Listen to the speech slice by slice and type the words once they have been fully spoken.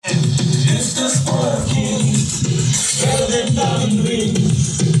Football.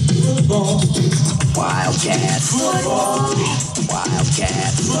 Wildcats. Football.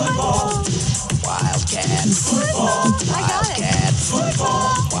 Wildcats. Football. Wildcats. Football. Wildcats. Football.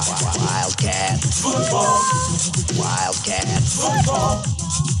 Wildcats. Football. Wildcats. Football.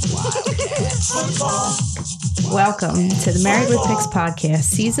 Wildcats. Football. Welcome to the Married with Picks podcast,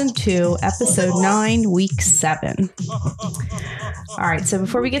 season 2, episode 9, week 7. All right, so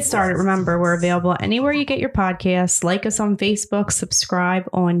before we get started, remember we're available anywhere you get your podcasts. Like us on Facebook, subscribe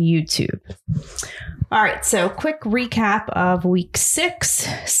on YouTube. All right, so quick recap of week 6.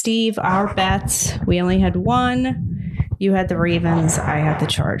 Steve, our bets, we only had one. You had the Ravens, I had the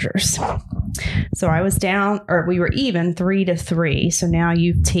Chargers. So I was down, or we were even 3-3. So now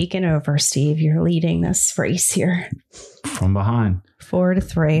you've taken over, Steve. You're leading this race here. From behind.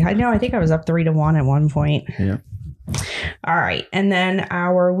 4-3. I know, I think I was up 3-1 at one point. Yeah. All right. And then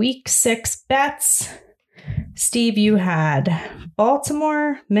our week 6 bets. Steve, you had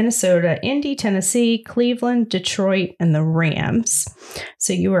Baltimore, Minnesota, Indy, Tennessee, Cleveland, Detroit, and the Rams.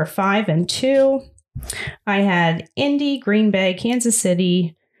 So you were 5-2. I had Indy, Green Bay, Kansas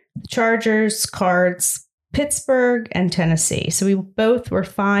City, Chargers, Cards, Pittsburgh, and Tennessee. So we both were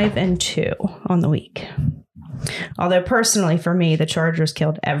 5-2 on the week. Although personally for me, the Chargers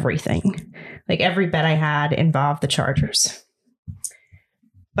killed everything. Like every bet I had involved the Chargers.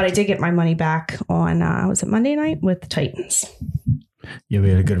 But I did get my money back on, was it Monday night with the Titans? Yeah, we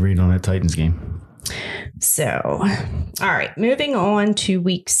had a good read on that Titans game. So, all right, moving on to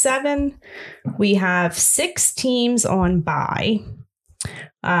week 7. We have 6 teams on bye.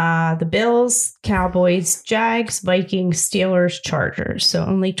 The Bills, Cowboys, Jags, Vikings, Steelers, Chargers. So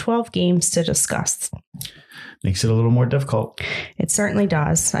only 12 games to discuss. Makes it a little more difficult. It certainly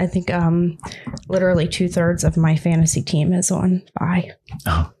does. I think literally 2/3 of my fantasy team is on bye.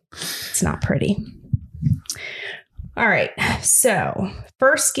 Oh. It's not pretty. All right. So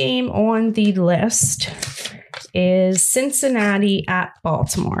first game on the list is Cincinnati at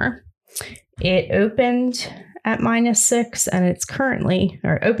Baltimore. It opened at -6 and it's currently,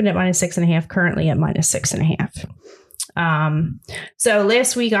 or opened at -6.5, currently at -6.5. So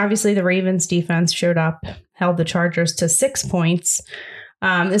last week, obviously the Ravens defense showed up, held the Chargers to 6 points.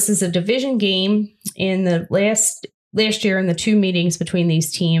 This is a division game. In the last year in the 2 meetings between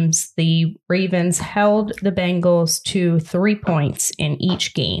these teams, the Ravens held the Bengals to 3 points in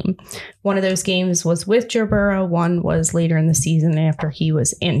each game. One of those games was with Joe Burrow. One was later in the season after he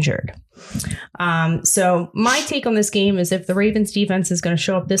was injured. So my take on this game is if the Ravens defense is going to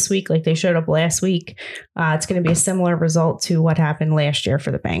show up this week like they showed up last week, it's going to be a similar result to what happened last year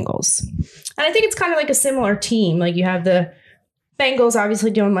for the Bengals. And I think it's kind of like a similar team. Like you have the Bengals obviously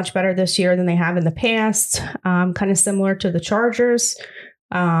doing much better this year than they have in the past, kind of similar to the Chargers,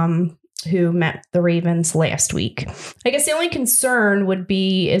 who met the Ravens last week. I guess the only concern would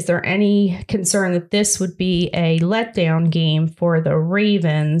be, is there any concern that this would be a letdown game for the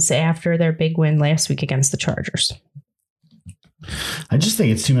Ravens after their big win last week against the Chargers? I just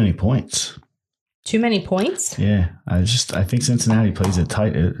think it's too many points. Too many points? Yeah. I think Cincinnati plays it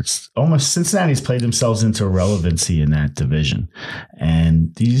tight. It's almost Cincinnati's played themselves into irrelevancy in that division.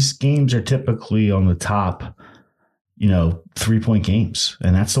 And these games are typically on the top, 3-point games.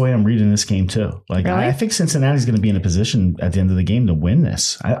 And that's the way I'm reading this game too. Like, really? I think Cincinnati's going to be in a position at the end of the game to win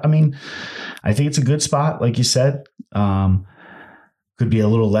this. I mean, I think it's a good spot. Like you said, could be a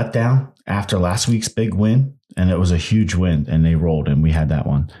little letdown after last week's big win. And it was a huge win and they rolled and we had that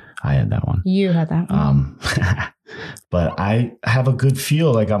one. I had that one. You had that one. But I have a good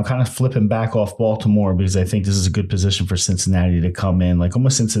feel. Like I'm kind of flipping back off Baltimore because I think this is a good position for Cincinnati to come in. Like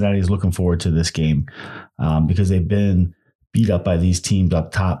almost Cincinnati is looking forward to this game because they've been beat up by these teams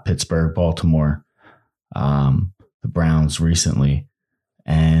up top, Pittsburgh, Baltimore, the Browns recently.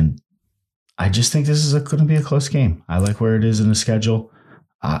 And I just think this is going to be a close game. I like where it is in the schedule.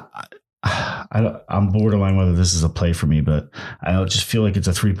 I'm borderline whether this is a play for me, but I just feel like it's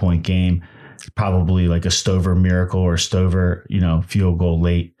a 3-point game. It's probably like a Stover miracle or Stover, field goal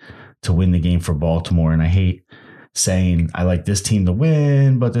late to win the game for Baltimore. And I hate saying I like this team to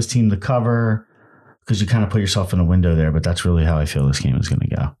win, but this team to cover because you kind of put yourself in a window there. But that's really how I feel this game is going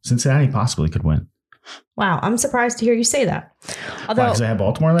to go. Cincinnati possibly could win. Wow, I'm surprised to hear you say that. Although, because I had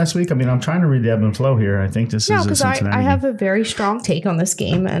Baltimore last week. I mean, I'm trying to read the ebb and flow here. I think this is a Cincinnati I have a very strong take on this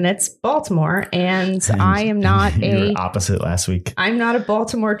game, and it's Baltimore. And I am not you were opposite last week. I'm not a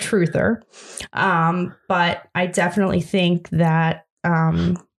Baltimore truther, but I definitely think that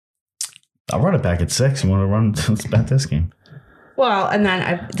I'll run it back at 6. You want to run? Let's bet this game. Well, and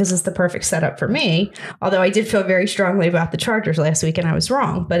then this is the perfect setup for me. Although I did feel very strongly about the Chargers last week, and I was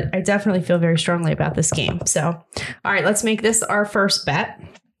wrong, but I definitely feel very strongly about this game. So, all right, let's make this our first bet.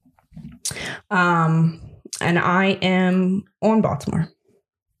 And I am on Baltimore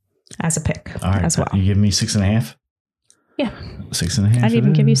as a pick as well. You give me 6.5? Yeah. 6.5? I'd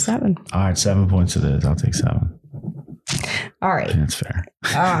even give you 7. All right, 7 points it is. I'll take 7. All right. That's fair.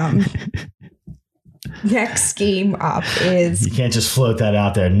 Next game up is... You can't just float that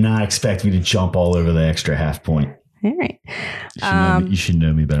out there and not expect me to jump all over the extra half point. All right. You should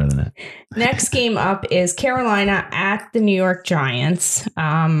know me better than that. Next game up is Carolina at the New York Giants.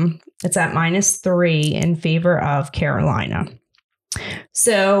 It's at -3 in favor of Carolina.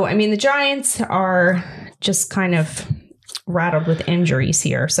 So, I mean, the Giants are just kind of rattled with injuries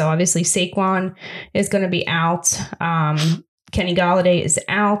here. So, obviously, Saquon is going to be out. Kenny Golladay is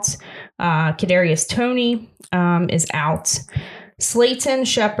out. Kadarius Toney is out. Slayton,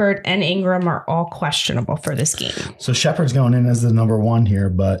 Shepard, and Ingram are all questionable for this game. So Shepard's going in as the number 1 here,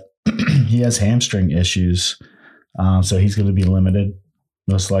 but he has hamstring issues. So he's going to be limited,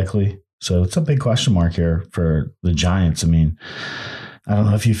 most likely. So it's a big question mark here for the Giants. I mean, I don't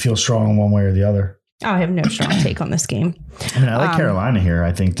know if you feel strong one way or the other. I have no strong take on this game. I mean, I like Carolina here.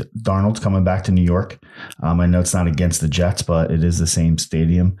 I think Darnold's coming back to New York. I know it's not against the Jets, but it is the same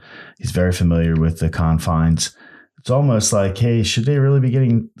stadium. He's very familiar with the confines. It's almost like, hey, should they really be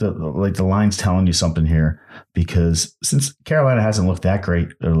getting the lines telling you something here? Because since Carolina hasn't looked that great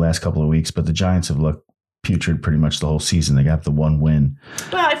over the last couple of weeks, but the Giants have looked putrid pretty much the whole season. They got the 1 win.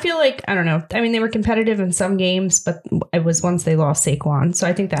 Well, I feel like, I don't know. I mean, they were competitive in some games, but it was once they lost Saquon. So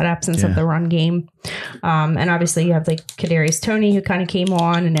I think that absence of the run game. And obviously you have like Kadarius Toney who kind of came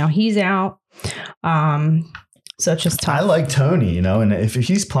on and now he's out. So it's just tough. I like Toney, and if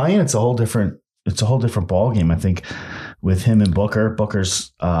he's playing, it's a whole different ball game. I think with him and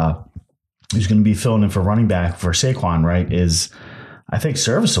Booker's who's going to be filling in for running back for Saquon, right, is I think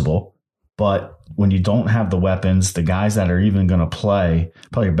serviceable. But when you don't have the weapons, the guys that are even going to play,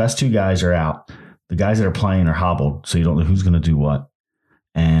 probably your best 2 guys are out. The guys that are playing are hobbled, so you don't know who's going to do what.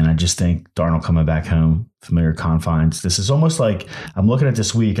 And I just think Darnold coming back home, familiar confines. This is almost like I'm looking at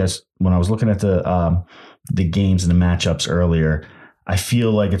this week as when I was looking at the games and the matchups earlier. I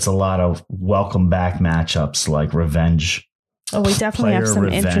feel like it's a lot of welcome back matchups, like revenge. Oh, we definitely have some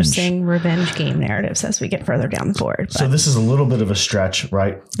interesting revenge game narratives as we get further down the board. So this is a little bit of a stretch,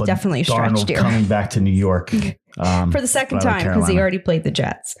 right? But definitely a stretch, Darnold coming back to New York for the second time because he already played the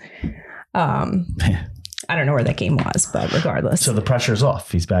Jets. I don't know where that game was, but regardless. So the pressure's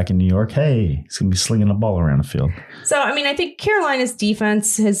off. He's back in New York. Hey, he's going to be slinging the ball around the field. So, I mean, I think Carolina's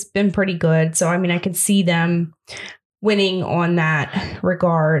defense has been pretty good. So, I mean, I can see them winning on that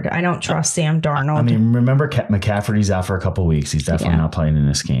regard. I don't trust Sam Darnold. I mean, remember McCaffrey's out for a couple of weeks. He's definitely not playing in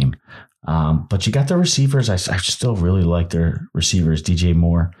this game. But you got the receivers. I still really like their receivers, DJ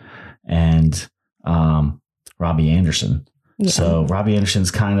Moore and Robbie Anderson. Yeah. So Robbie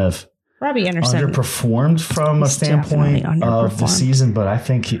Anderson's kind of underperformed from a standpoint of the season, but I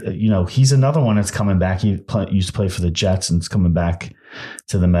think he's another one that's coming back. He used to play for the Jets and it's coming back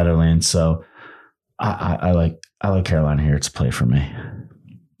to the Meadowlands. So I like Carolina here. It's a play for me.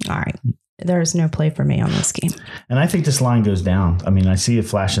 All right. There's no play for me on this game. And I think this line goes down. I mean, I see it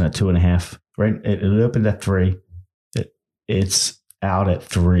flashing at 2.5, right? It opened at 3. It's out at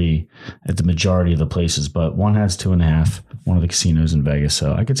 3 at the majority of the places, but one has 2.5, one of the casinos in Vegas.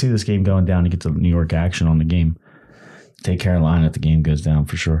 So I could see this game going down to get the New York action on the game. Take Carolina if the game goes down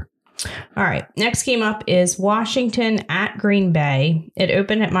for sure. All right. Next game up is Washington at Green Bay. It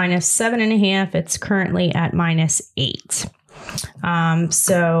opened at -7.5. It's currently at -8.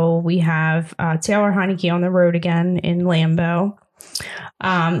 So we have Taylor Heineke on the road again in Lambeau.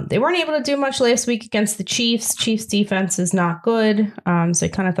 They weren't able to do much last week against the Chiefs. Chiefs defense is not good. So I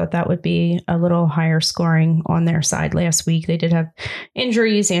kind of thought that would be a little higher scoring on their side last week. They did have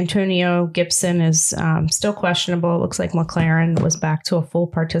injuries. Antonio Gibson is still questionable. It looks like McLaren was back to a full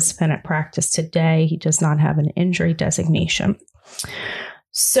participant at practice today. He does not have an injury designation.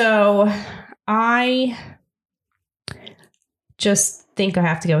 So I just think I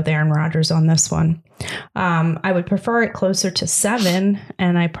have to go with Aaron Rodgers on this one. I would prefer it closer to 7,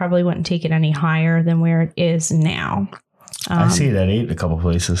 and I probably wouldn't take it any higher than where it is now. I see it at 8 in a couple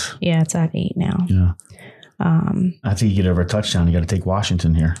places. Yeah, it's at 8 now. Yeah. I think you get over a touchdown. You got to take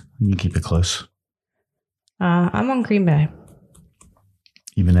Washington here. You can keep it close. I'm on Green Bay.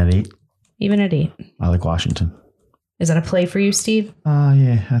 Even at 8? Even at 8. I like Washington. Is that a play for you, Steve?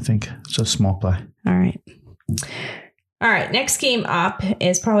 Yeah, I think it's a small play. All right. All right, next game up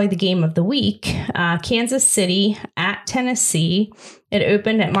is probably the game of the week. Kansas City at Tennessee. It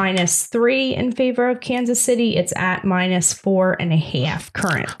opened at -3 in favor of Kansas City. It's at -4.5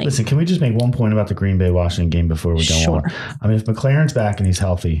 currently. Listen, can we just make one point about the Green Bay Washington game before we go on? I mean, if McLaren's back and he's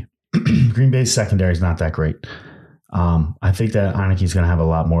healthy, Green Bay's secondary is not that great. I think that Heineke's going to have a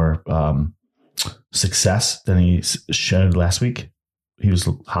lot more success than he showed last week. He was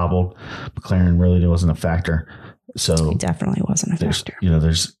hobbled. McLaren really wasn't a factor. So he definitely wasn't a factor.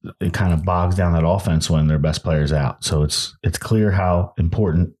 It kind of bogs down that offense when their best player's out. So it's clear how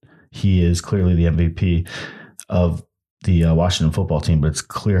important he is. Clearly the MVP of the Washington football team, but it's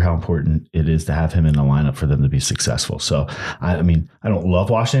clear how important it is to have him in the lineup for them to be successful. So I mean, I don't love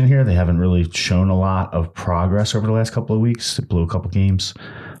Washington here. They haven't really shown a lot of progress over the last couple of weeks. They blew a couple games,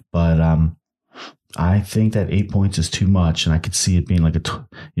 but I think that 8 points is too much, and I could see it being like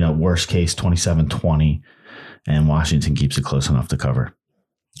a worst case 27-20. And Washington keeps it close enough to cover.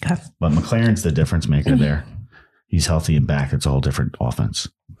 Okay. But McLaren's the difference maker there. He's healthy and back. It's a whole different offense.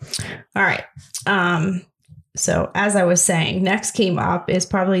 All right. So as I was saying, next game up is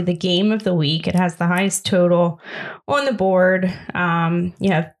probably the game of the week. It has the highest total on the board.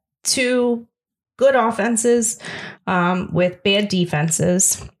 You have two good offenses with bad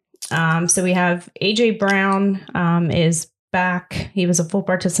defenses. So we have A.J. Brown is back. He was a full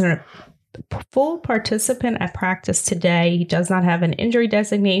participant at practice today. He does not have an injury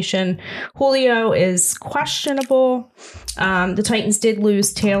designation. Julio is questionable. The Titans did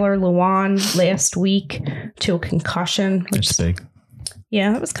lose Taylor Lewan last week to a concussion. It's big.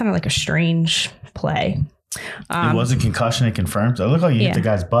 Yeah, that was kind of like a strange play. It was a concussion. It confirmed. It looked like he hit the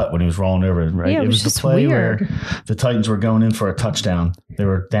guy's butt when he was rolling over. Right? Yeah, it was the just play weird. where the Titans were going in for a touchdown. They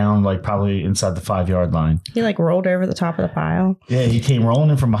were down like probably inside the 5-yard line. He like rolled over the top of the pile. Yeah, he came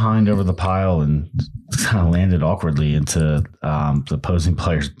rolling in from behind over the pile and kind of landed awkwardly into the opposing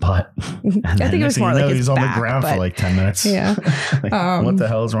player's butt. And I think it was more like his he was on back, the ground for like 10 minutes. Yeah. Like, what the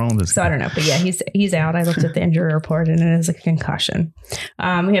hell is wrong with this So guy? I don't know, but yeah, he's out. I looked at the injury report and it is a concussion.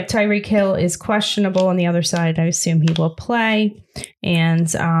 We have Tyreek Hill is questionable on the other side. I assume he will play. And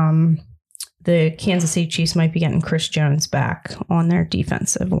the Kansas City Chiefs might be getting Chris Jones back on their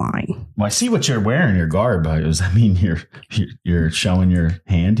defensive line. Well, I see what you're wearing, your garb. Does that mean you're showing your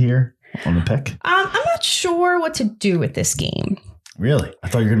hand here on the pick? I'm not sure what to do with this game. Really? I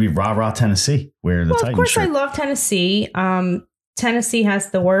thought you were going to be rah-rah Tennessee, wearing the Titans of course, shirt. I love Tennessee. Tennessee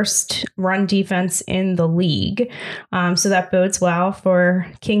has the worst run defense in the league. So that bodes well for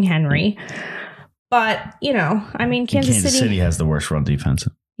King Henry. But, I mean, Kansas City has the worst run defense.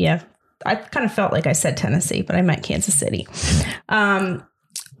 Yeah. I kind of felt like I said Tennessee, but I meant Kansas City.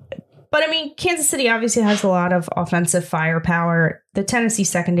 But I mean, Kansas City obviously has a lot of offensive firepower. The Tennessee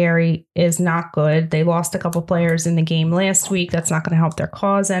secondary is not good. They lost a couple players in the game last week. That's not going to help their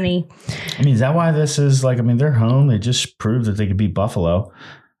cause any. I mean, is that why this is like, they're home. They just proved that they could beat Buffalo.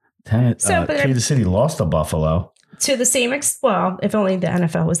 Kansas City lost to Buffalo. To the same extent, if only the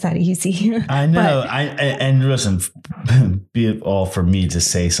NFL was that easy. I know. And listen, be it all for me to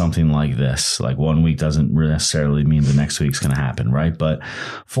say something like this. Like 1 week doesn't necessarily mean the next week's going to happen, right? But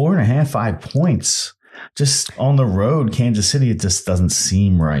 4.5, 5 points just on the road, Kansas City, it just doesn't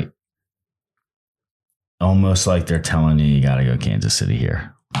seem right. Almost like they're telling you got to go Kansas City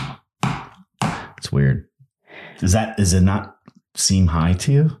here. It's weird. Does it not seem high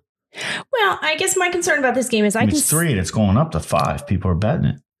to you? Well, I guess my concern about this game is it's 3 and it's going up to 5. People are betting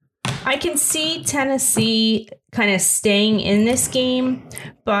it. I can see Tennessee kind of staying in this game,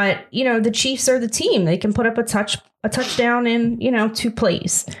 but the Chiefs are the team. They can put up a touchdown in 2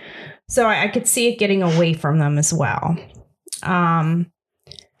 plays. So I could see it getting away from them as well.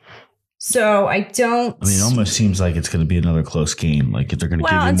 So I don't. It almost seems like it's going to be another close game. Like if they're going to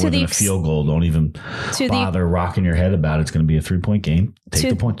give you more than a field goal, don't even bother rocking your head about it. It's going to be a 3-point game.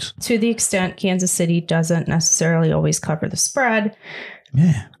 Take the points. To the extent Kansas City doesn't necessarily always cover the spread.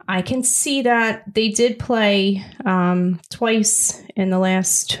 Yeah. I can see that. They did play twice in the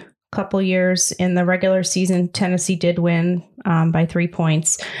last couple years. In the regular season, Tennessee did win by 3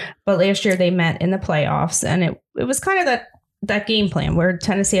 points. But last year they met in the playoffs. And it was kind of that game plan where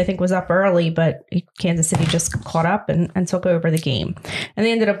Tennessee, I think, was up early, but Kansas City just caught up and took over the game. And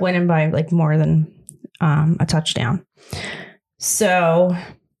they ended up winning by like more than a touchdown. So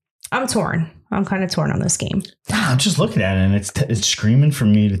I'm torn. I'm kind of torn on this game. I'm just looking at it and it's screaming for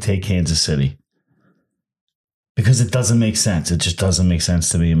me to take Kansas City because it doesn't make sense. It just doesn't make sense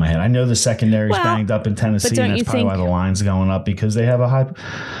to me in my head. I know the secondary's banged up in Tennessee, and that's probably why the line's going up because they have a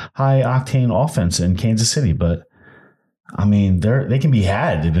high octane offense in Kansas City, but they can be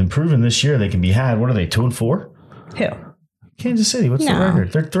had. They've been proven this year they can be had. What are they, 2-4? Who? Kansas City, what's the No.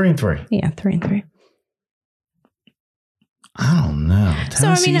 record? They're 3-3. Yeah, 3-3. I don't know.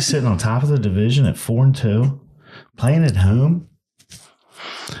 Tennessee's sitting on top of the division at 4-2, playing at home.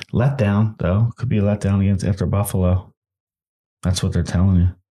 Letdown, though. Could be a letdown after Buffalo. That's what they're telling you.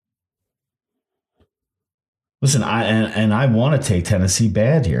 Listen, I want to take Tennessee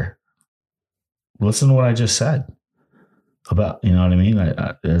bad here. Listen to what I just said about, you know what I mean?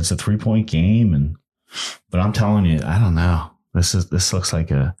 It's a 3-point game, but I'm telling you, I don't know. This looks like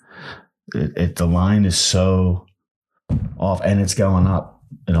the line is so off, and it's going up.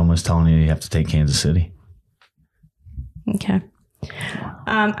 It almost telling you have to take Kansas City. Okay.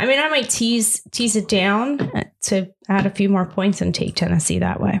 I might tease it down to add a few more points and take Tennessee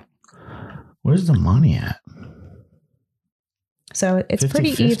that way. Where's the money at? So it's 50-50.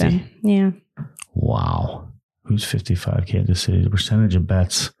 pretty even. Yeah. Wow. Who's 55 Kansas City? The percentage of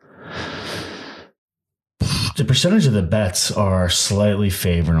bets. The percentage of the bets are slightly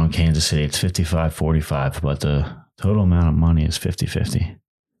favored on Kansas City. It's 55-45, but the total amount of money is 50-50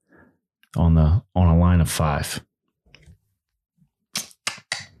 on a line of 5.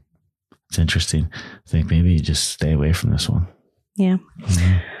 It's interesting. I think maybe you just stay away from this one. Yeah.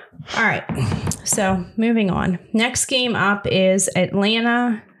 Mm-hmm. All right. So moving on. Next game up is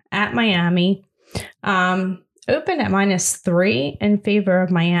Atlanta at Miami. Opened at -3 in favor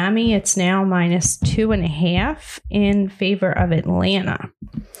of Miami. It's now -2.5 in favor of Atlanta.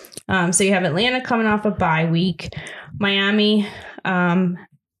 So you have Atlanta coming off a bye week. Miami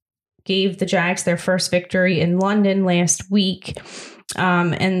gave the Jags their first victory in London last week.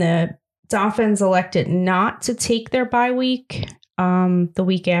 And the Dolphins elected not to take their bye week the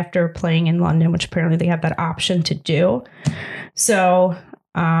week after playing in London, which apparently they have that option to do. So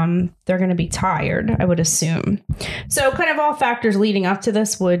they're going to be tired, I would assume. So kind of all factors leading up to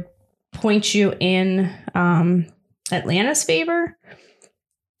this would point you in Atlanta's favor.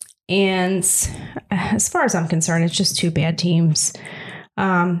 And as far as I'm concerned, it's just two bad teams.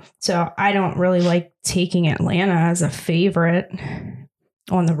 So I don't really like taking Atlanta as a favorite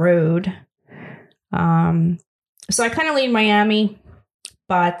on the road. So I kind of lean Miami,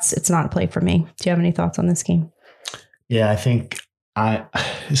 but it's not a play for me. Do you have any thoughts on this game? Yeah, I think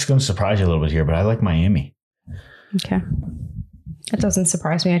it's going to surprise you a little bit here, but I like Miami. Okay. That doesn't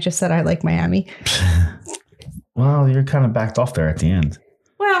surprise me. I just said I like Miami. Well, you're kind of backed off there at the end.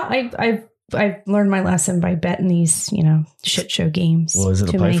 Well, I've learned my lesson by betting these, shit show games. Well, is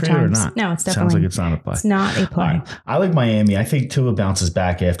it a play for you or not? No, it's definitely. Sounds like it's not a play. It's not a play. Right. I like Miami. I think Tua bounces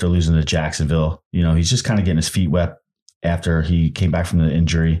back after losing to Jacksonville. He's just kind of getting his feet wet after he came back from the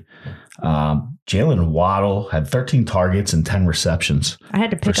injury. Jalen Waddle had 13 targets and 10 receptions. I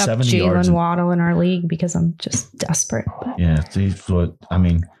had to pick up Jalen Waddle in our league because I'm just desperate. Yeah,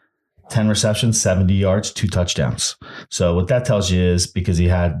 10 receptions, 70 yards, 2 touchdowns. So what that tells you is because he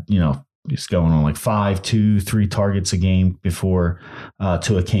had, he's going on like 5, 2, 3 targets a game before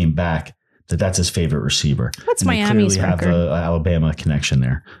Tua came back. That's his favorite receiver. What's and Miami's record? They clearly have the Alabama connection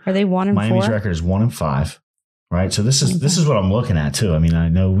there. Are they 1-4? Miami's record is 1-5. Right. So this is what I'm looking at, too. I mean, I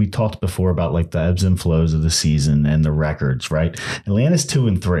know we talked before about like the ebbs and flows of the season and the records. Right. Atlanta's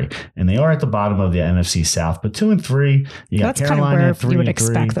 2-3, and they are at the bottom of the NFC South. But 2-3, you got That's Carolina kind at of 3-3. where you would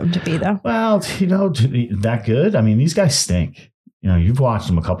expect them to be, though. Well, that good. I mean, these guys stink. You've watched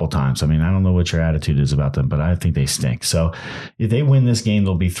them a couple times. I mean, I don't know what your attitude is about them, but I think they stink. So if they win this game,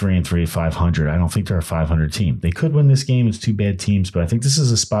 they'll be 3-3, 500. I don't think they're a 500 team. They could win this game. It's 2 bad teams, but I think this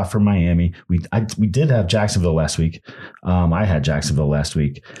is a spot for Miami. We did have Jacksonville last week. I had Jacksonville last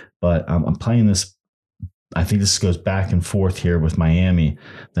week, but I'm playing this. I think this goes back and forth here with Miami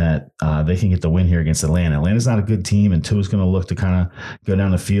that they can get the win here against Atlanta. Atlanta's not a good team, and Tua's going to look to kind of go down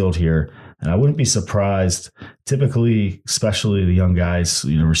the field here. And I wouldn't be surprised. Typically, especially the young guys,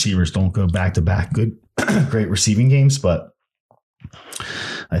 receivers don't go back-to-back good, great receiving games. But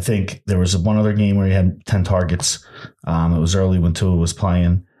I think there was one other game where he had 10 targets. It was early when Tua was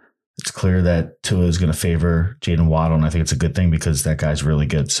playing. It's clear that Tua is going to favor Jalen Waddle, and I think it's a good thing because that guy's really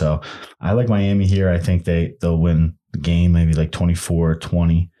good. So I like Miami here. I think they'll win the game, maybe like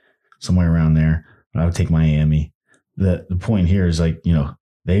 24-20, somewhere around there. But I would take Miami. The point here is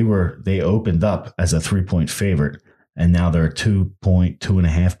they opened up as a 3-point favorite, and now they're a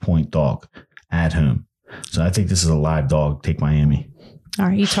 2.5 point dog at home. So I think this is a live dog. Take Miami. All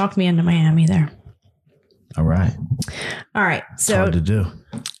right, you talked me into Miami there. All right. So hard to do.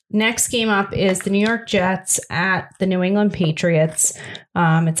 Next game up is the New York Jets at the New England Patriots.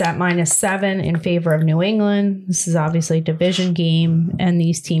 It's at -7 in favor of New England. This is obviously a division game, and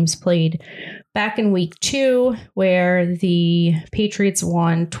these teams played back in week 2, where the Patriots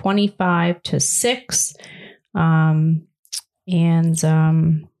won 25-6. And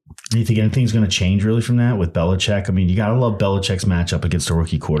do you think anything's going to change really from that with Belichick? I mean, you got to love Belichick's matchup against a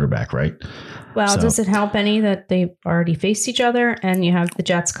rookie quarterback, right? well, does it help any that they've already faced each other and you have the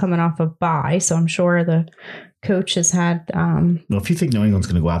Jets coming off a bye? So I'm sure the coach has had. Well, if you think New England's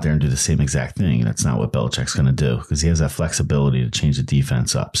going to go out there and do the same exact thing, that's not what Belichick's going to do because he has that flexibility to change the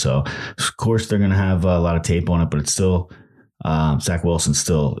defense up. So, of course, they're going to have a lot of tape on it, but it's still Zach Wilson's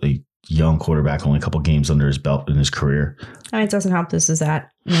still a young quarterback, only a couple games under his belt in his career. It doesn't help. This is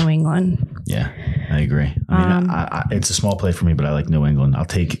at New England. Yeah, I agree. I mean, it's a small play for me, but I like New England. I'll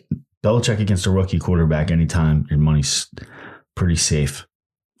take Belichick against a rookie quarterback anytime. Your money's pretty safe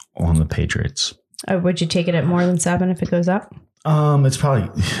on the Patriots. Would you take it at more than 7 if it goes up? It's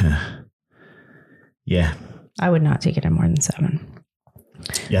probably, yeah. I would not take it at more than 7.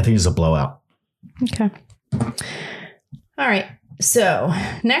 Yeah, I think it's a blowout. Okay. All right. So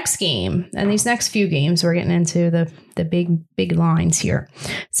next game, and these next few games, we're getting into the big lines here.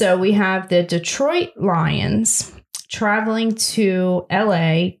 So we have the Detroit Lions traveling to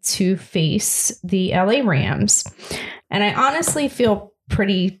LA to face the LA Rams. And I honestly feel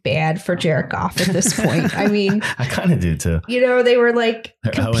pretty bad for Jared Goff at this point. I mean, I kind of do too. You know, they were like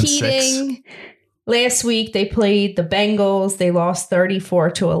They're competing. Last week they played the Bengals. They lost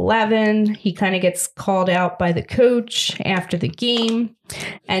 34-11. He kind of gets called out by the coach after the game.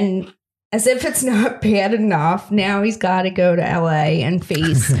 And as if it's not bad enough, now he's got to go to LA and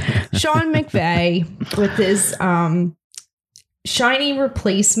face Sean McVay with his shiny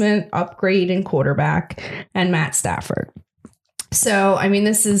replacement upgrade in quarterback and Matt Stafford. So, I mean,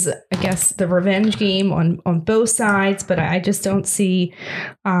 this is, I guess, the revenge game on both sides, but I just don't see,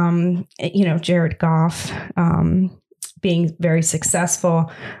 Jared Goff being very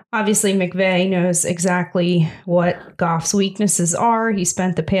successful. Obviously, McVay knows exactly what Goff's weaknesses are. He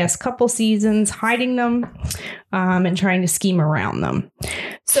spent the past couple seasons hiding them and trying to scheme around them.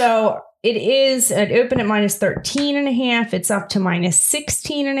 So it is at open at minus 13.5. It's up to minus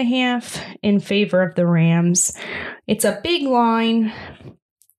 16.5 in favor of the Rams. It's a big line.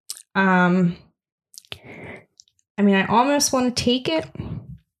 I almost want to take it,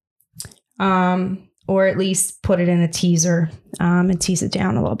 or at least put it in a teaser and tease it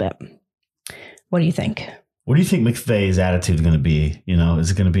down a little bit. What do you think? What do you think McVay's attitude is going to be? You know, is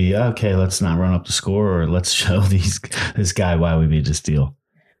it going to be, okay, let's not run up the score, or let's show this guy why we made this deal?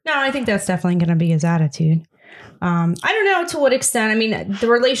 No, I think that's definitely going to be his attitude. I don't know to what extent. I mean, the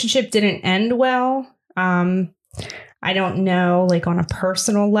relationship didn't end well. I don't know, like on a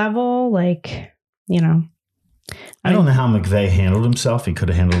personal level, I don't know how McVay handled himself. He could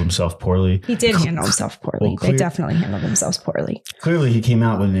have handled himself poorly. He did handle himself poorly. They definitely handled themselves poorly. Clearly, he came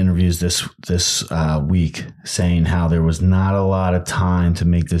out in interviews this week saying how there was not a lot of time to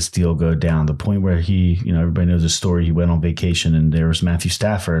make this deal go down. The point where everybody knows the story. He went on vacation and there was Matthew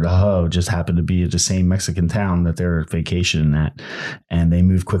Stafford. Just happened to be at the same Mexican town that they're vacationing at. And they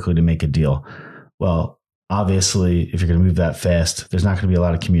moved quickly to make a deal. Well, obviously, if you're going to move that fast, there's not going to be a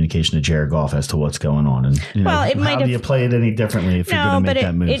lot of communication to Jared Goff as to what's going on. And how do you play it any differently if you're going to make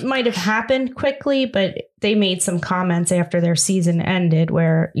that move? It might have happened quickly, but they made some comments after their season ended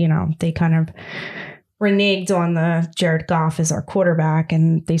where, they kind of reneged on the Jared Goff as our quarterback,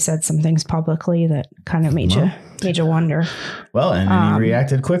 and they said some things publicly that kind of made you wonder. Well, and he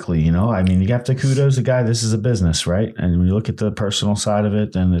reacted quickly. You have to kudos the guy. This is a business, right? And when you look at the personal side of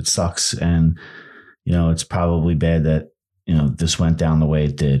it, then it sucks. And it's probably bad that, this went down the way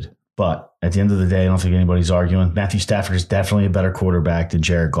it did. But at the end of the day, I don't think anybody's arguing. Matthew Stafford is definitely a better quarterback than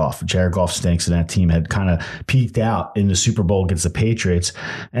Jared Goff. Jared Goff stinks, and that team had kind of peaked out in the Super Bowl against the Patriots.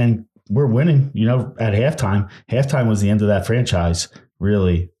 And we're winning, at halftime. Halftime was the end of that franchise,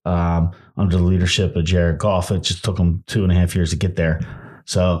 really, under the leadership of Jared Goff. It just took him 2.5 years to get there.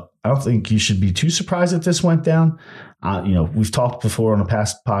 So I don't think you should be too surprised that this went down. We've talked before on a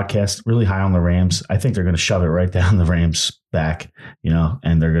past podcast, really high on the Rams. I think they're going to shove it right down the Rams' back,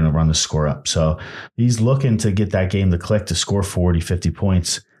 and they're going to run the score up. So he's looking to get that game to click to score 40, 50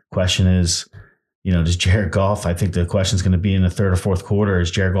 points. Question is, does Jared Goff, I think the question is going to be in the third or fourth quarter,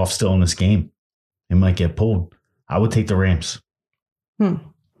 is Jared Goff still in this game? It might get pulled. I would take the Rams. All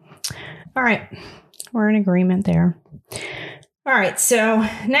right. We're in agreement there. All right, so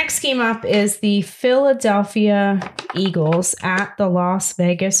next game up is the Philadelphia Eagles at the Las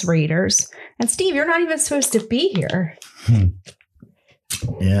Vegas Raiders. And Steve, you're not even supposed to be here.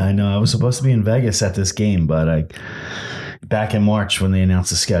 Yeah, I know. I was supposed to be in Vegas at this game, but back in March when they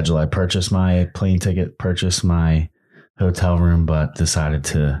announced the schedule, I purchased my plane ticket, purchased my hotel room, but decided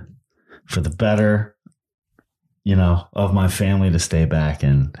for the better, of my family, to stay back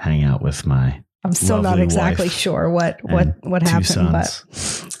and hang out with my I'm still not exactly sure what happened, but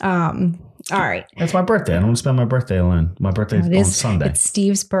all right. It's my birthday. I don't want to spend my birthday alone. My birthday's on Sunday. It's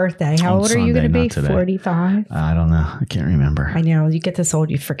Steve's birthday. How old are you going to be? 45? I don't know. I can't remember. I know. You get this old,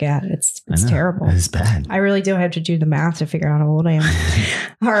 you forget. It's terrible. It's bad. I really do have to do the math to figure out how old I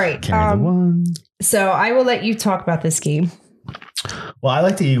am. All right. Carry the one. So I will let you talk about this game. Well, I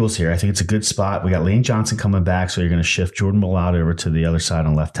like the Eagles here. I think it's a good spot. We got Lane Johnson coming back, so you're going to shift Jordan Millard over to the other side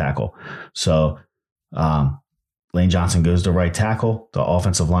on left tackle. So Lane Johnson goes to right tackle. The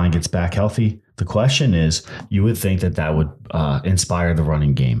offensive line gets back healthy. The question is, you would think that would inspire the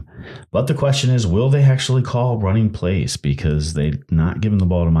running game. But the question is, will they actually call running plays? Because they're not giving the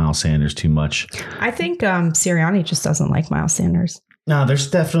ball to Miles Sanders too much. I think Sirianni just doesn't like Miles Sanders. No, there's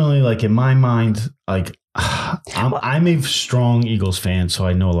definitely, like, in my mind, like, I'm a strong Eagles fan, so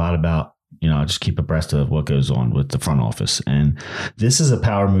I know a lot about, I just keep abreast of what goes on with the front office. And this is a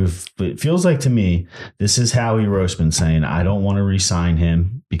power move. But it feels like to me, this is Howie Roseman saying, I don't want to re-sign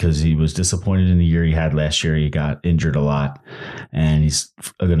him because he was disappointed in the year he had last year. He got injured a lot, and he's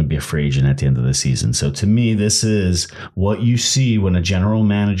going to be a free agent at the end of the season. So to me, this is what you see when a general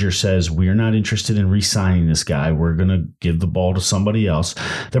manager says, we're not interested in re-signing this guy. We're going to give the ball to somebody else.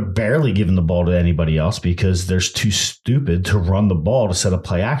 They're barely giving the ball to anybody else because they're too stupid to run the ball to set up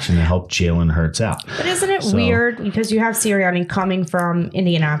play action to help Jalen Hurts out. But isn't it weird? Because you have Sirianni coming from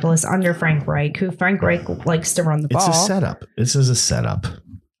Indianapolis under Frank Reich, who Frank Reich likes to run the ball. It's a setup. This is a setup.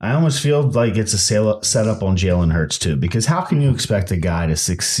 I almost feel like it's a setup on Jalen Hurts, too, because how can you expect a guy to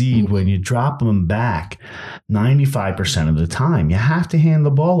succeed when you drop him back 95% of the time? You have to hand the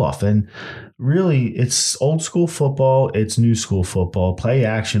ball off. And really, it's old school football. It's new school football. Play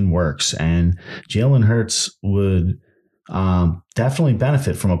action works. And Jalen Hurts would definitely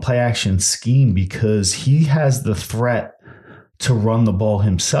benefit from a play action scheme because he has the threat to run the ball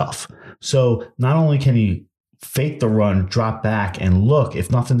himself. So not only can he fake the run, drop back, and look,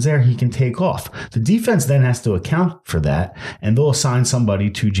 if nothing's there, he can take off. The defense then has to account for that, and they'll assign somebody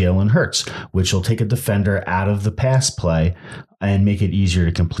to Jalen Hurts, which will take a defender out of the pass play and make it easier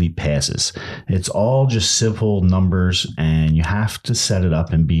to complete passes. It's all just simple numbers, and you have to set it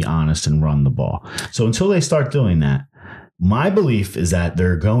up and be honest and run the ball. So until they start doing that, my belief is that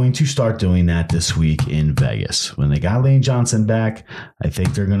they're going to start doing that this week in Vegas. When they got Lane Johnson back, I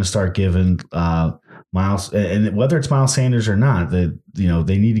think they're going to start giving Miles, and whether it's Miles Sanders or not, they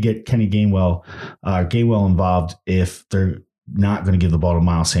need to get Kenny Gainwell involved if they're not going to give the ball to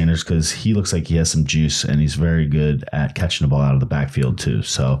Miles Sanders, because he looks like he has some juice and he's very good at catching the ball out of the backfield too.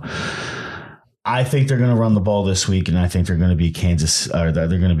 So I think they're going to run the ball this week, and I think they're going to beat they're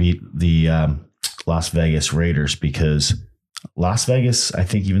going to beat the Las Vegas Raiders, because Las Vegas, I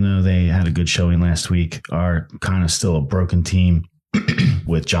think, even though they had a good showing last week, are kind of still a broken team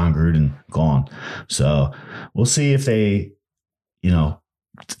with John Gruden gone. So we'll see if they,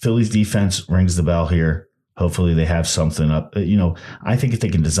 Philly's defense rings the bell here. Hopefully they have something up. I think if they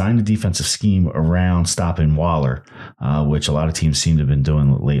can design a defensive scheme around stopping Waller, which a lot of teams seem to have been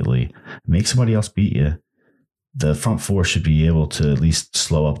doing lately, make somebody else beat you, the front four should be able to at least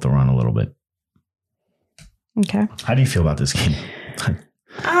slow up the run a little bit. Okay. How do you feel about this game?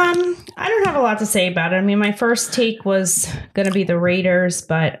 I don't have a lot to say about it. I mean, my first take was going to be the Raiders,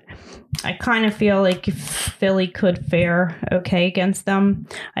 but I kind of feel like Philly could fare okay against them.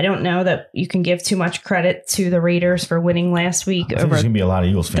 I don't know that you can give too much credit to the Raiders for winning last week over there's going to be a lot of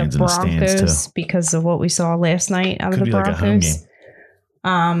Eagles fans in the stands too, because of what we saw last night out of the Broncos. Like a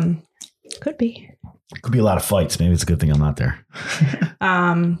home game. Could be. Could be a lot of fights. Maybe it's a good thing I'm not there.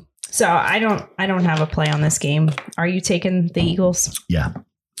 So I don't have a play on this game. Are you taking the Eagles? Yeah.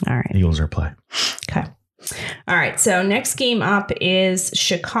 All right. Eagles are play. Okay. All right. So next game up is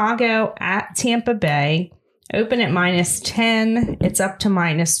Chicago at Tampa Bay. Open at -10. It's up to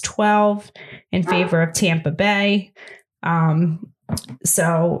 -12 in favor of Tampa Bay.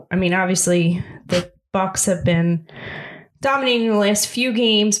 So, I mean, obviously the Bucs have been dominating the last few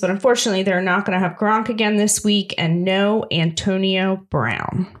games, but unfortunately they're not going to have Gronk again this week, and no Antonio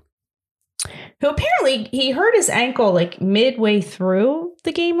Brown, who apparently he hurt his ankle like midway through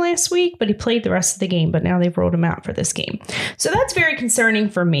the game last week, but he played the rest of the game, but now they've rolled him out for this game. So that's very concerning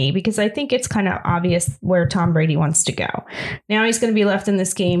for me, because I think it's kind of obvious where Tom Brady wants to go. Now he's going to be left in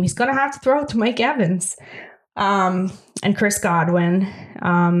this game. He's going to have to throw it to Mike Evans and Chris Godwin.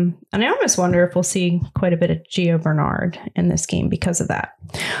 And I almost wonder if we'll see quite a bit of Gio Bernard in this game because of that.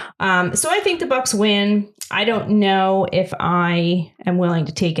 So I think the Bucs win. I don't know if I am willing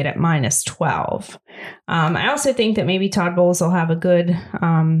to take it at -12. I also think that maybe Todd Bowles will have a good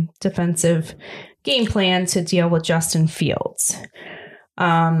defensive game plan to deal with Justin Fields.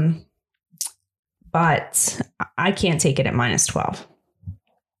 but I can't take it at -12.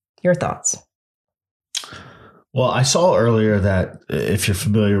 Your thoughts? Well, I saw earlier that if you're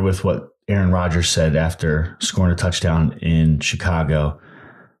familiar with what Aaron Rodgers said after scoring a touchdown in Chicago,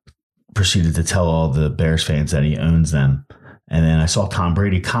 proceeded to tell all the Bears fans that he owns them. And then I saw Tom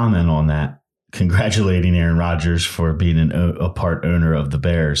Brady comment on that, congratulating Aaron Rodgers for being a part owner of the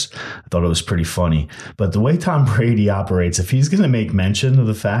Bears. I thought it was pretty funny. But the way Tom Brady operates, if he's going to make mention of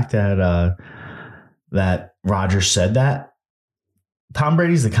the fact that that Rodgers said that, Tom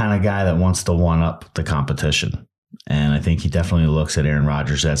Brady's the kind of guy that wants to one-up the competition. And I think he definitely looks at Aaron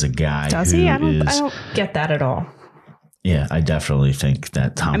Rodgers as a guy. Does he? I don't get that at all. Yeah, I definitely think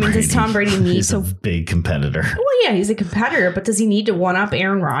that does Tom Brady need is a big competitor? Well, yeah, he's a competitor, but does he need to one-up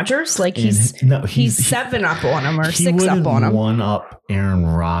Aaron Rodgers? Like he's 7 up on him or 6 up on him. One-up Aaron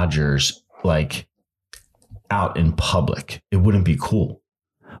Rodgers like out in public. It wouldn't be cool.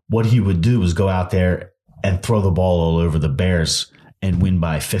 What he would do is go out there and throw the ball all over the Bears and win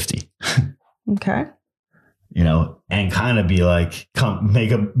by 50. Okay. And kind of be like, come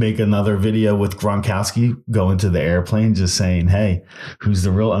make another video with Gronkowski going to the airplane, just saying, hey, who's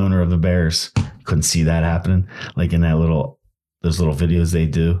the real owner of the Bears? Couldn't see that happening. Like in those little videos they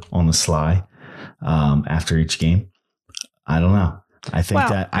do on the sly after each game. I don't know. I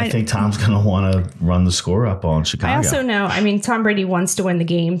think Tom's going to want to run the score up on Chicago. I also know, Tom Brady wants to win the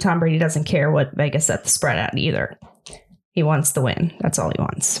game. Tom Brady doesn't care what Vegas set the spread at either. He wants the win. That's all he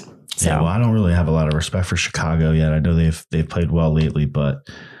wants. So. Yeah, well, I don't really have a lot of respect for Chicago yet. I know they've played well lately, but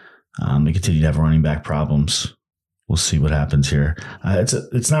they continue to have running back problems. We'll see what happens here.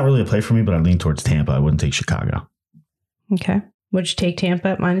 It's not really a play for me, but I lean towards Tampa. I wouldn't take Chicago. Okay. Would you take Tampa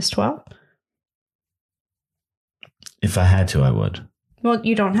at -12? If I had to, I would. Well,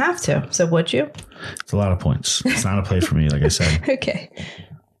 you don't have to. So would you? It's a lot of points. It's not a play for me, like I said. Okay.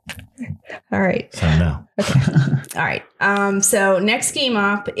 All right. So no. Okay. All right. So next game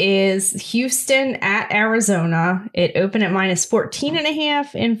up is Houston at Arizona. It opened at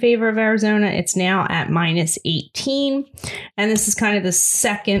 -14.5 in favor of Arizona. It's now at -18. And this is kind of the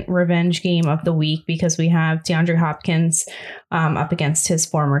second revenge game of the week because we have DeAndre Hopkins up against his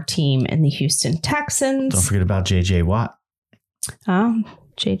former team in the Houston Texans. Don't forget about J.J. Watt.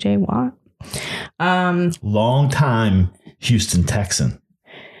 J.J. Watt. Long time Houston Texan.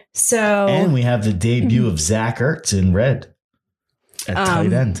 And we have the debut of Zach Ertz in red at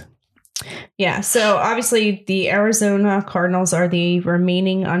tight end. Yeah. So obviously the Arizona Cardinals are the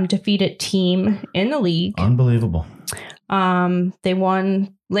remaining undefeated team in the league. Unbelievable. They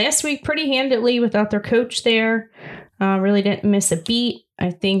won last week pretty handily without their coach there. Really didn't miss a beat.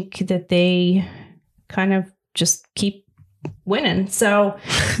 I think that they kind of just keep winning. So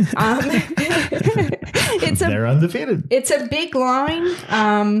they're undefeated. It's a big line.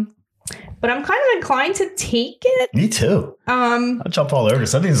 But I'm kind of inclined to take it. Me too. I'll jump all over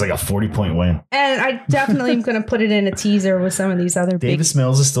this. I think it's like a 40-point win. And I definitely am going to put it in a teaser with some of these other Davis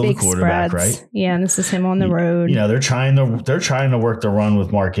Mills is still the quarterback, spreads. Right? Yeah, and this is him on the road. They're trying to work the run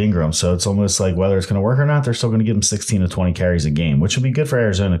with Mark Ingram. So it's almost like whether it's going to work or not, they're still going to give him 16 to 20 carries a game, which will be good for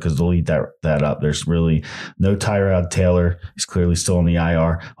Arizona because they'll eat that up. There's really no Tyrod Taylor. He's clearly still in the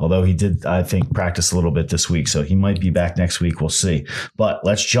IR, although he did, I think, practice a little bit this week. So he might be back next week. We'll see. But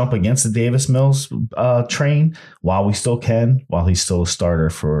let's jump against the Davis Mills train while we still can, while he's still a starter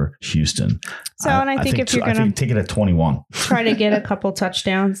for Houston. So, and I think if you're going to take it at 21, try to get a couple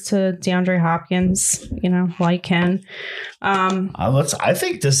touchdowns to DeAndre Hopkins, while you can. I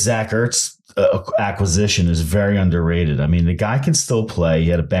think this Zach Ertz acquisition is very underrated. I mean, the guy can still play. He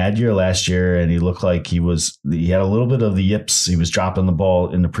had a bad year last year, and he looked like he had a little bit of the yips. He was dropping the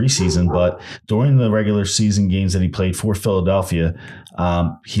ball in the preseason, but during the regular season games that he played for Philadelphia,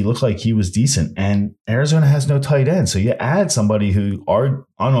 he looked like he was decent. And Arizona has no tight end, so you add somebody who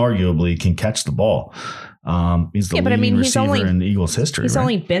unarguably can catch the ball. He's the leading receiver in Eagles history. He's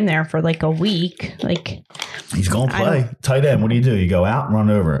only been there for like a week. Like he's going to play tight end. What do? You go out, run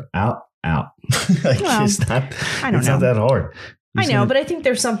over, out. It's not that hard. But I think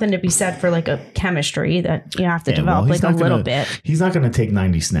there's something to be said for like a chemistry that you have to develop a little bit. He's not going to take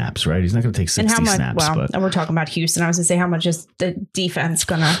 90 snaps, right? He's not going to take 60 snaps. And we're talking about Houston. I was going to say, how much is the defense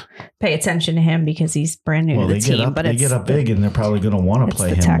going to pay attention to him because he's brand new to the team? They get up big and they're probably going to want to play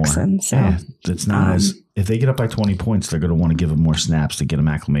him Texans, more. So. Yeah, it's not if they get up by 20 points, they're going to want to give him more snaps to get him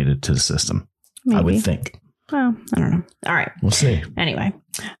acclimated to the system. Maybe. I would think. Well, I don't know. All right. We'll see. Anyway.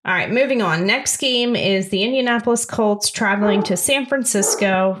 All right. Moving on. Next game is the Indianapolis Colts traveling to San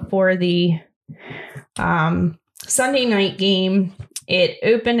Francisco for the Sunday night game. It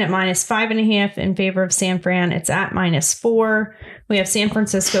opened at -5.5 in favor of San Fran. It's at -4 We have San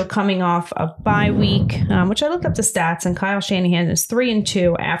Francisco coming off a bye week, which I looked up the stats, and Kyle Shanahan is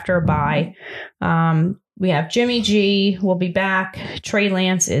 3-2 after a bye. We have Jimmy G will be back. Trey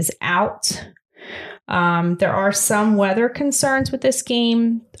Lance is out. There are some weather concerns with this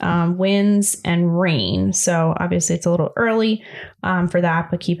game, winds and rain. So obviously it's a little early for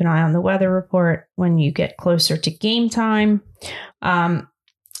that, but keep an eye on the weather report when you get closer to game time. I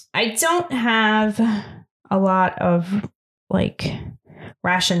don't have a lot of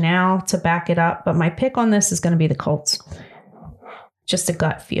rationale to back it up, but my pick on this is going to be the Colts. Just a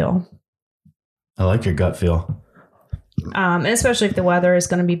gut feel. I like your gut feel. And especially if the weather is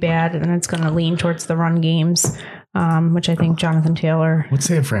going to be bad, and it's going to lean towards the run games, which I think Jonathan Taylor. What's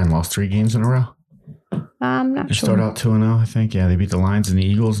San Fran lost 3 games in a row? I'm not they sure. Start out 2-0, I think. Yeah, they beat the Lions and the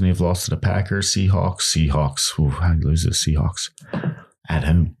Eagles, and they've lost to the Packers, Seahawks. Ooh, how do you lose the Seahawks? At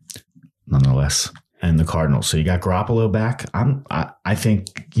home, nonetheless. And the Cardinals. So you got Garoppolo back. I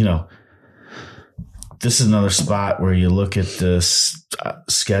think, this is another spot where you look at this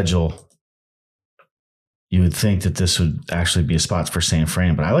schedule. You would think that this would actually be a spot for San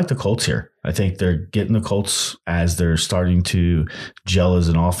Fran, but I like the Colts here. I think they're getting the Colts as they're starting to gel as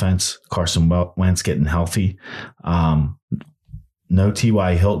an offense. Carson Wentz getting healthy. No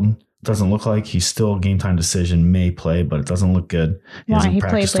T.Y. Hilton. Doesn't look like he's still a game time decision, may play, but it doesn't look good. He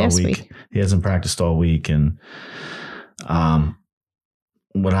played last week. He hasn't practiced all week. And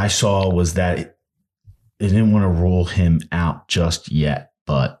what I saw was that they didn't want to rule him out just yet,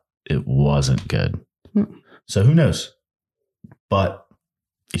 but it wasn't good. So who knows? But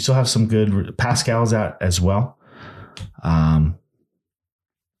you still have some good. Pascal's out as well.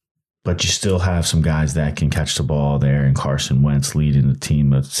 But you still have some guys that can catch the ball there, and Carson Wentz leading the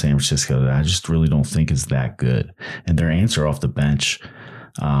team of San Francisco that I just really don't think is that good. And their answer off the bench,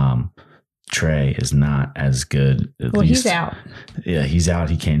 Trey, is not as good. He's out. Yeah, he's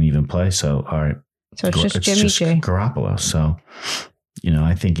out. He can't even play. So, all right. So it's just Jimmy G. Garoppolo. So,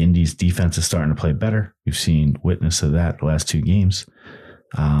 I think Indy's defense is starting to play better. We've seen witness of that the last 2 games.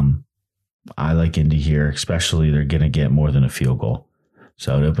 I like Indy here, especially they're going to get more than a field goal.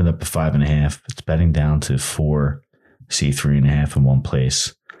 So it opened up to 5.5. It's betting down to 4. See 3.5 in one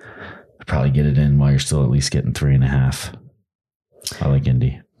place. Probably get it in while you're still at least getting 3.5. I like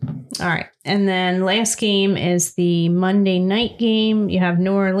Indy. All right. And then last game is the Monday night game. You have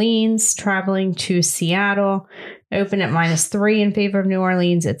New Orleans traveling to Seattle. Open at -3 in favor of New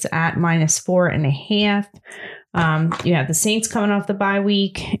Orleans. It's at -4.5. You have the Saints coming off the bye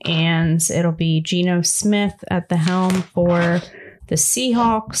week, and it'll be Geno Smith at the helm for the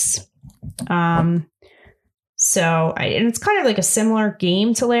Seahawks. And it's kind of like a similar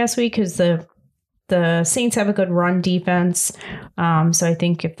game to last week because the Saints have a good run defense. So I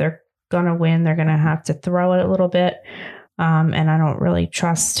think if they're going to win, they're going to have to throw it a little bit. And I don't really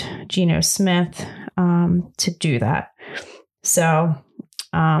trust Geno Smith to do that. So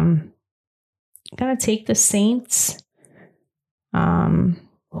I'm going to take the Saints. You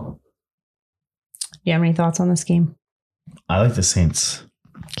have any thoughts on this game? I like the Saints.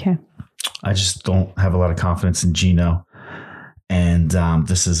 Okay. I just don't have a lot of confidence in Geno. And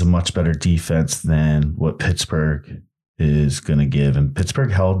this is a much better defense than what Pittsburgh is going to give. And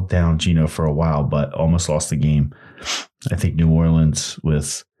Pittsburgh held down Geno for a while, but almost lost the game. I think New Orleans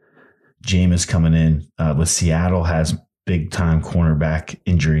with Jameis coming in, with Seattle has big-time cornerback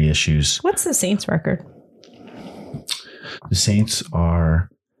injury issues. What's the Saints' record? The Saints are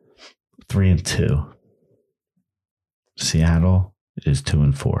 3-2. Seattle is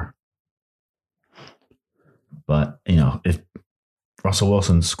 2-4. But, if Russell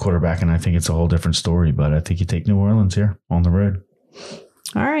Wilson's quarterback, and I think it's a whole different story, but I think you take New Orleans here on the road.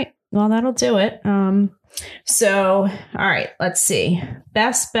 All right. Well, that'll do it. All right, let's see.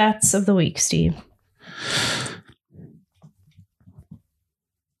 Best bets of the week, Steve.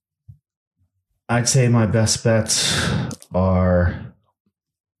 I'd say my best bets are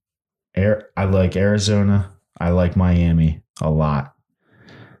I like Arizona. I like Miami a lot.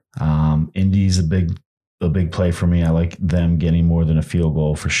 Indy's a big play for me. I like them getting more than a field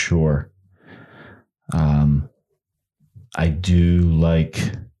goal for sure. I do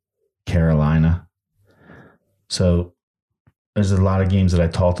like Carolina. So there's a lot of games that I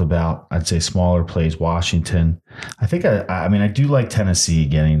talked about. I'd say smaller plays, Washington. I think I do like Tennessee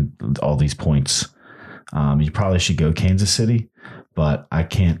getting all these points. You probably should go Kansas City, but I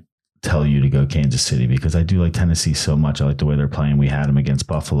can't tell you to go Kansas City because I do like Tennessee so much. I like the way they're playing. We had them against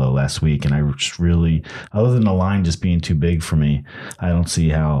Buffalo last week, and I just really, other than the line just being too big for me, I don't see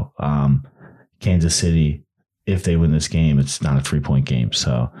how Kansas City, if they win this game, it's not a 3-point game.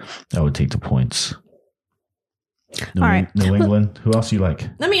 So I would take the points. All right. New England. Who else do you like?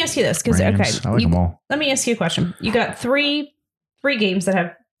 Let me ask you this, because Rams. okay, I like them all. let me ask you a question. You got three games that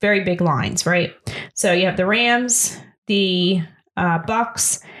have very big lines, right? So you have the Rams, the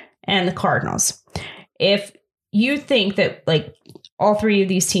Bucks, and the Cardinals. If you think that like all three of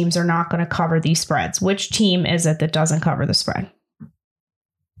these teams are not going to cover these spreads, which team is it that doesn't cover the spread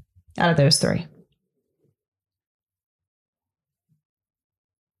out of those three?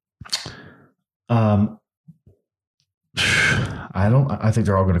 I think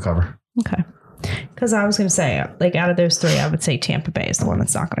they're all going to cover. Okay. Because I was going to say, like, out of those three, I would say Tampa Bay is the one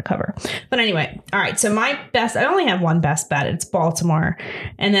that's not going to cover. But anyway, all right. So my best, I only have one best bet. It's Baltimore.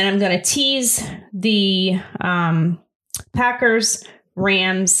 And then I'm going to tease the Packers,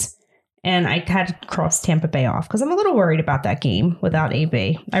 Rams, and I had to cross Tampa Bay off because I'm a little worried about that game without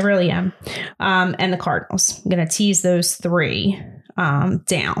AB. I really am. And the Cardinals. I'm going to tease those three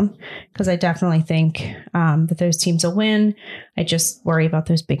down because I definitely think that those teams will win. I just worry about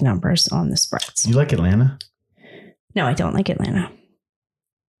those big numbers on the spreads. You like Atlanta? No, I don't like Atlanta.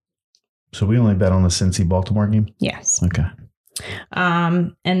 So we only bet on the Cincy Baltimore game? Yes. Okay.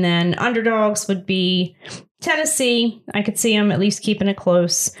 And then underdogs would be Tennessee. I could see them at least keeping it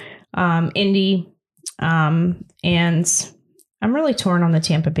close. Indy. And I'm really torn on the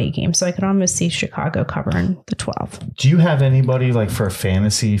Tampa Bay game, so I could almost see Chicago covering the 12. Do you have anybody like for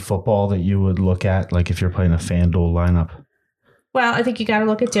fantasy football that you would look at, like if you're playing a FanDuel lineup? Well, I think you got to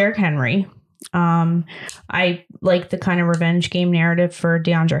look at Derrick Henry. I like the kind of revenge game narrative for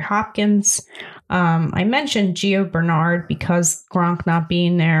DeAndre Hopkins. I mentioned Gio Bernard because Gronk not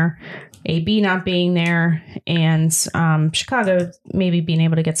being there, AB not being there, and Chicago maybe being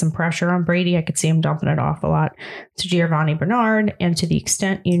able to get some pressure on Brady. I could see him dumping it off a lot to Giovanni Bernard. And to the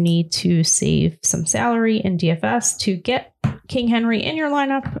extent you need to save some salary in DFS to get King Henry in your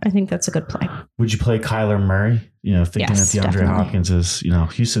lineup, I think that's a good play. Would you play Kyler Murray? You know, thinking Yes, that DeAndre definitely. Hopkins is, you know,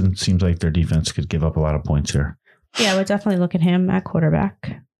 Houston seems like their defense could give up a lot of points here. Yeah, I would definitely look at him at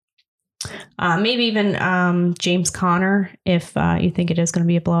quarterback. Maybe even James Conner, if you think it is going to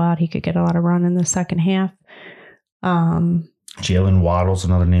be a blowout, he could get a lot of run in the second half. Jalen Waddle's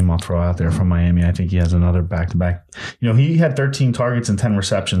another name I'll throw out there from Miami. I think he has another back-to-back. You know, he had 13 targets and 10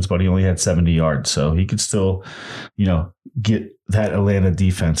 receptions, but he only had 70 yards. So he could still, you know, get that Atlanta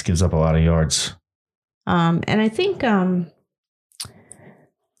defense gives up a lot of yards. And I think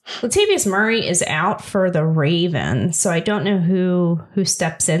Latavius Murray is out for the Ravens, so I don't know who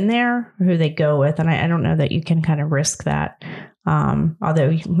steps in there or who they go with, and I don't know that you can kind of risk that. Although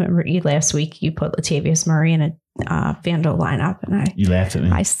remember last week you put Latavius Murray in a FanDuel lineup, and You laughed at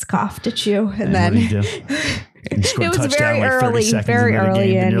me. I scoffed at you, and what then did you do? You scored it a was touchdown very like 30 early, seconds very into the early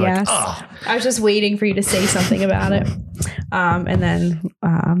game, and in. you're Yes, like, oh. I was just waiting for you to say something about it, and then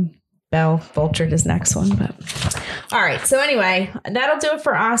Bell vultured his next one. But all right, so anyway, that'll do it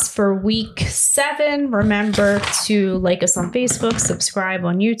for us for week 7. Remember to like us on Facebook, subscribe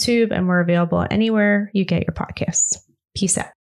on YouTube, and we're available anywhere you get your podcasts. Peace out.